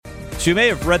So you may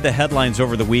have read the headlines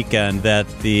over the weekend that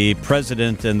the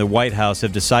president and the White House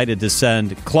have decided to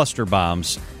send cluster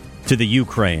bombs to the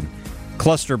Ukraine.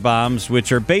 Cluster bombs,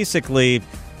 which are basically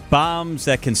bombs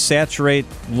that can saturate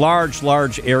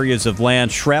large areas of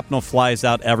land. Shrapnel flies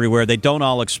out everywhere. They don't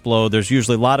all explode. There's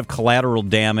usually a lot of collateral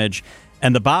damage.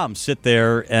 And the bombs sit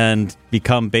there and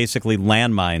become basically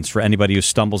landmines for anybody who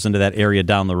stumbles into that area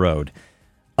down the road.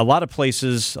 A lot of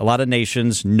places, a lot of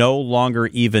nations no longer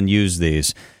even use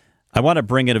these. I want to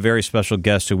bring in a very special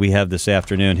guest who we have this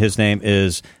afternoon. His name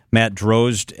is Matt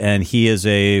Drozd, and he is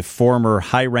a former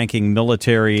high-ranking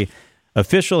military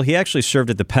official. He actually served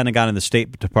at the Pentagon and the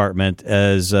State Department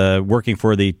as working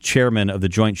for the chairman of the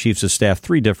Joint Chiefs of Staff,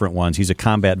 3 different ones. He's a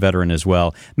combat veteran as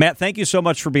well. Matt, thank you so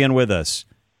much for being with us.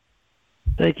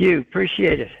 Thank you.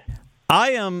 Appreciate it.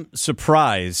 I am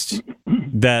surprised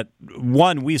that,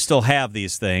 1, we still have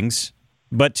these things,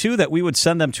 but 2, that we would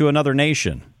send them to another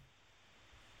nation.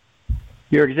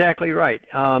 You're exactly right.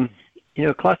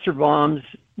 Cluster bombs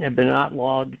have been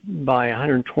outlawed by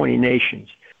 120 nations.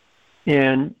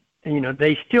 And,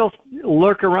 they still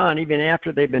lurk around even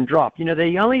after they've been dropped.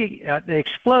 They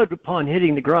explode upon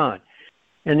hitting the ground.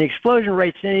 And the explosion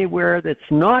rates anywhere that's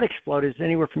not exploded is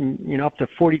anywhere from, up to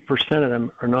 40% of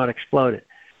them are not exploded.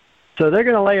 So they're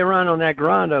going to lay around on that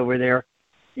ground over there.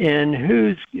 And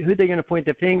who they going to point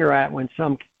the finger at when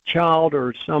some child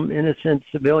or some innocent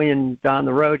civilian down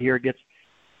the road here gets...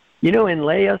 in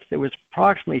Laos, there was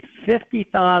approximately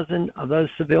 50,000 of those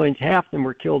civilians. Half of them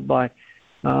were killed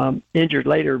injured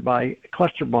later by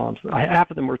cluster bombs. Half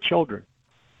of them were children.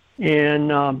 And,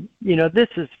 this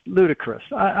is ludicrous.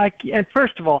 And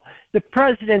first of all, the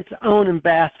president's own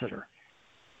ambassador,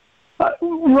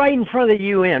 right in front of the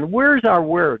UN, where's our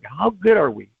word? How good are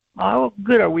we? How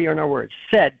good are we on our word?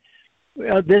 Said,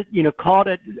 called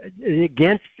it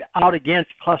out against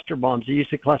cluster bombs, the use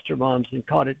of cluster bombs, and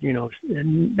called it,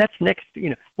 and that's next,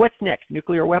 what's next?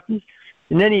 Nuclear weapons?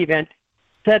 In any event,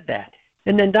 said that.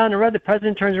 And then down the road, the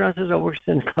president turns around and says, we're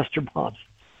sending cluster bombs.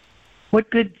 What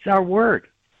good is our word?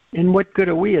 And what good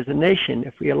are we as a nation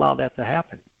if we allow that to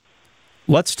happen?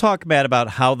 Let's talk, Matt, about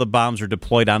how the bombs are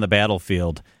deployed on the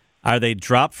battlefield. Are they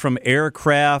dropped from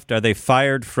aircraft? Are they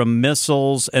fired from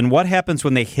missiles? And what happens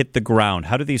when they hit the ground?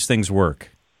 How do these things work?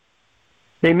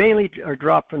 They mainly are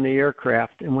dropped from the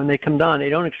aircraft, and when they come down, they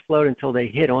don't explode until they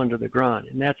hit onto the ground.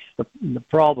 And that's the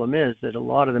problem is that a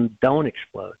lot of them don't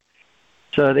explode.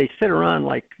 So they sit around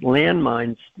like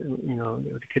landmines,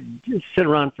 they could sit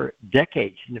around for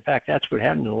decades. And in fact, that's what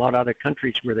happened in a lot of other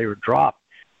countries where they were dropped.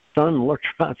 Some of them lurked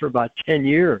around for about 10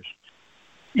 years.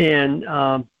 And,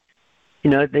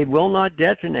 they will not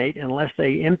detonate unless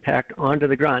they impact onto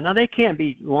the ground. Now, they can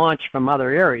be launched from other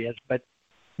areas, but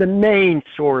the main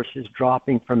source is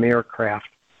dropping from aircraft.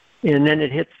 And then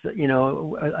it hits,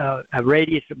 a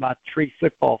radius of about 3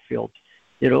 football fields.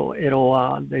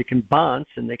 They can bounce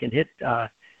and they can hit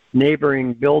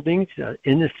neighboring buildings,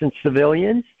 innocent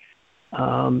civilians.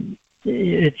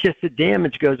 It's just the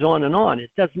damage goes on and on.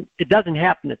 It doesn't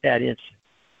happen at that instant.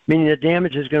 Meaning the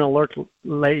damage is going to lurk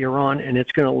later on, and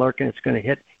it's going to lurk and it's going to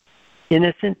hit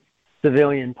innocent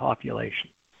civilian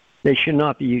population. They should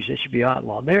not be used. They should be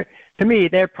outlawed. To me,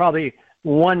 they're probably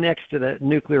one next to the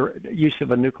nuclear use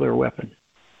of a nuclear weapon.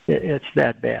 It's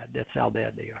that bad. That's how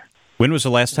bad they are. When was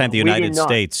the last time the United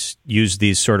States used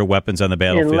these sort of weapons on the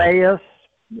battlefield? In Laos,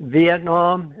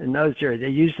 Vietnam, and those areas, they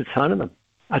used a ton of them.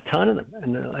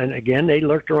 And again, they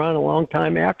lurked around a long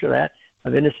time after that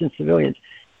of innocent civilians.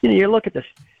 You look at this.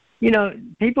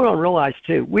 People don't realize,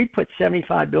 too, we put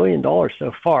 $75 billion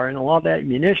so far, and a lot of that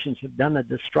munitions have done the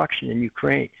destruction in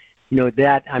Ukraine.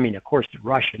 Of course, the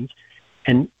Russians,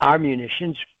 and our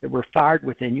munitions that were fired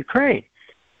within Ukraine.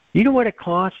 You know what it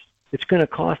costs? It's going to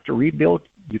cost to rebuild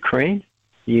Ukraine.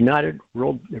 The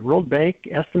World Bank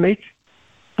estimates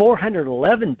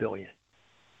 $411 billion.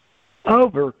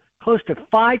 Over close to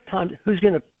 5 times. Who's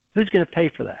going to pay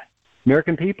for that?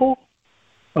 American people?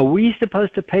 Are we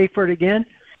supposed to pay for it again?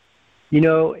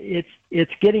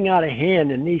 It's getting out of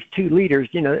hand, and these 2 leaders,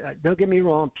 don't get me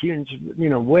wrong, Putin's,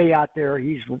 way out there.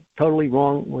 He's totally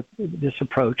wrong with this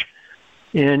approach.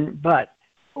 But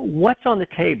what's on the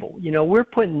table? We're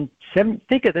putting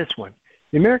think of this one.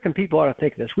 The American people ought to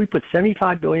think of this. We put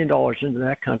 $75 billion into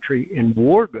that country in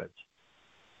war goods.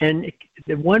 And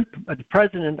the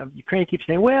president of Ukraine keeps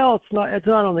saying, well, it's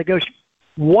not on negotiation.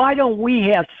 Why don't we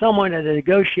have someone at a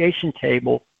negotiation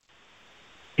table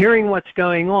hearing what's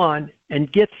going on and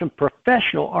get some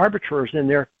professional arbitrators in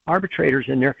there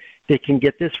that can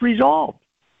get this resolved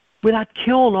without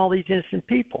killing all these innocent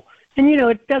people? And,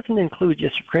 it doesn't include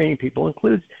just Ukrainian people. It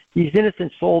includes these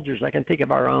innocent soldiers. I can think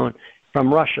of our own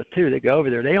from Russia, too, that go over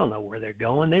there. They don't know where they're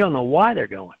going. They don't know why they're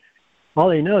going. All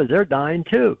they know is they're dying,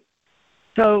 too.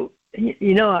 So,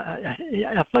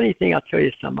 a funny thing, I'll tell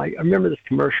you something. I remember this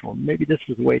commercial. Maybe this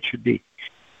is the way it should be.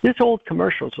 This old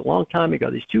commercial, it's a long time ago.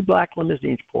 These two black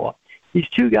limousines pull up. These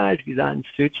two guys get out in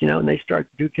suits, and they start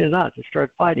duking it out. They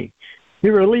start fighting. They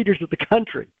were leaders of the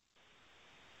country.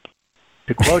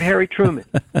 To quote Harry Truman,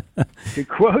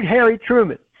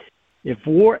 if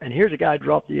war, and here's a guy who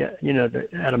dropped the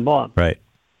atom bomb. Right.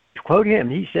 To quote him,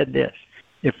 he said this: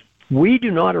 if we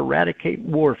do not eradicate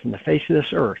war from the face of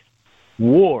this earth,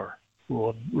 war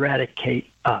will eradicate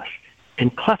us.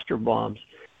 And cluster bombs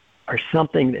are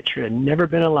something that should have never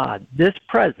been allowed. This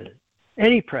president,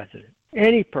 any person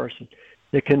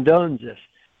that condones this,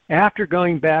 after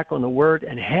going back on the word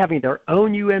and having their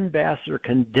own UN ambassador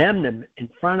condemn them in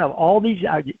front of all these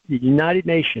the United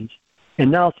Nations,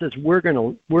 and now says we're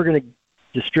going to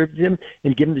distribute them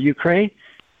and give them to Ukraine,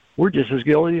 we're just as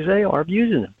guilty as they are of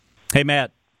using them. Hey,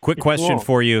 Matt, quick question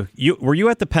for you. Were you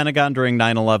at the Pentagon during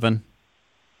 9/11?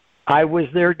 I was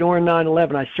there during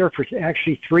 9/11. I served for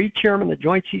actually 3 chairmen of the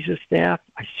Joint Chiefs of Staff.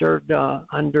 I served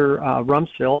under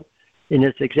Rumsfeld in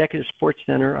its Executive Support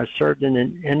Center. I served in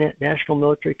the National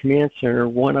Military Command Center,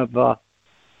 one of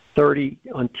 30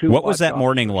 on 2. What was that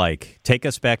morning like? Take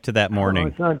us back to that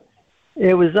morning.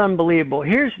 It was unbelievable.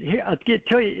 I'll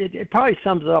tell you, it probably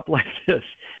sums it up like this.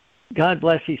 God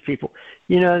bless these people.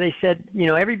 They said,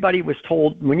 everybody was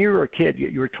told, when you were a kid,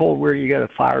 you were told where you go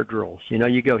to fire drills.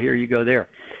 You go here, you go there.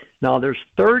 Now, there's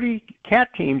 30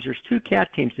 CAT teams. There's 2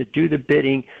 CAT teams that do the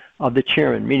bidding of the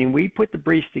chairman, meaning we put the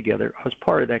briefs together. I was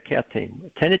part of that CAT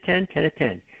team. 10 to 10, 10 to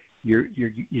 10.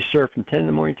 You serve from 10 in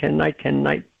the morning, 10 at night, 10 at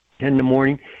night, 10 in the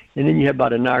morning, and then you have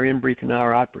about an hour in brief, an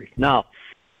hour out brief. Now,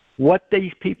 what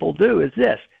these people do is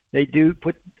this. They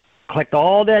collect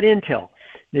all that intel.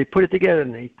 They put it together,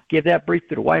 and they give that brief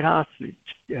to the White House, the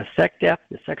SecDef,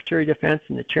 the Secretary of Defense,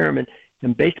 and the chairman,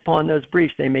 and based upon those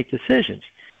briefs, they make decisions.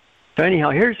 So anyhow,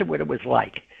 here's what it was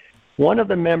like. One of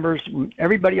the members,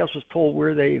 everybody else was told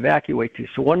where they evacuate to.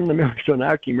 So one of the members on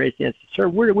our team raised the hand and said, "Sir,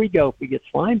 where do we go if we get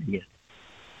slimed again?"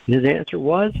 And his answer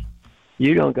was,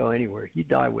 "You don't go anywhere. You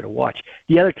die with a watch."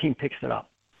 The other team picks it up.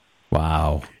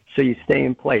 Wow. So you stay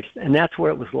in place. And that's what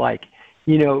it was like.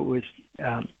 It was,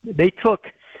 they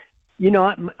took,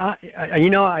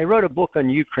 I wrote a book on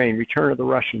Ukraine, Return of the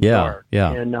Russian Tsar.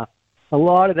 Yeah. And a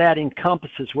lot of that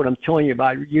encompasses what I'm telling you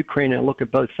about Ukraine, and I look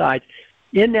at both sides.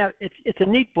 In that, it's a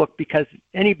neat book because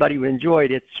anybody would enjoy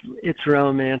it. It's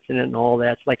romance and all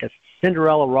that. It's like a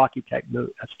Cinderella Rocky type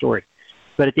story.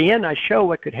 But at the end, I show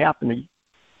what could happen to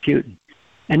Putin.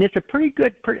 And it's a pretty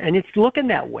good, and it's looking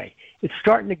that way. It's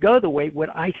starting to go the way what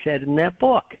I said in that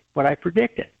book, what I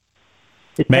predicted.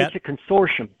 It Matt, takes a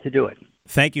consortium to do it.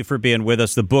 Thank you for being with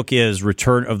us. The book is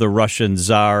Return of the Russian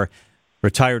Tsar.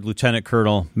 Retired Lieutenant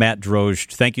Colonel Matt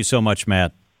Drozd. Thank you so much,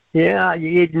 Matt. Yeah,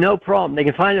 no problem. They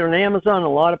can find it on Amazon and a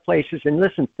lot of places. And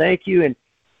listen, thank you. And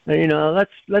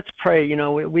let's pray.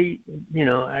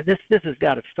 This has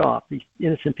got to stop. These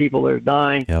innocent people are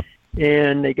dying,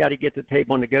 and they got to get to the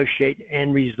table and negotiate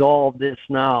and resolve this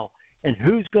now. And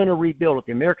who's going to rebuild it?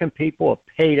 The American people have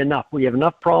paid enough. We have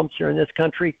enough problems here in this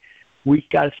country. We've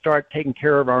got to start taking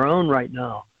care of our own right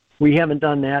now. We haven't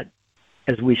done that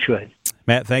as we should.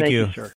 Matt, thank you. Sir.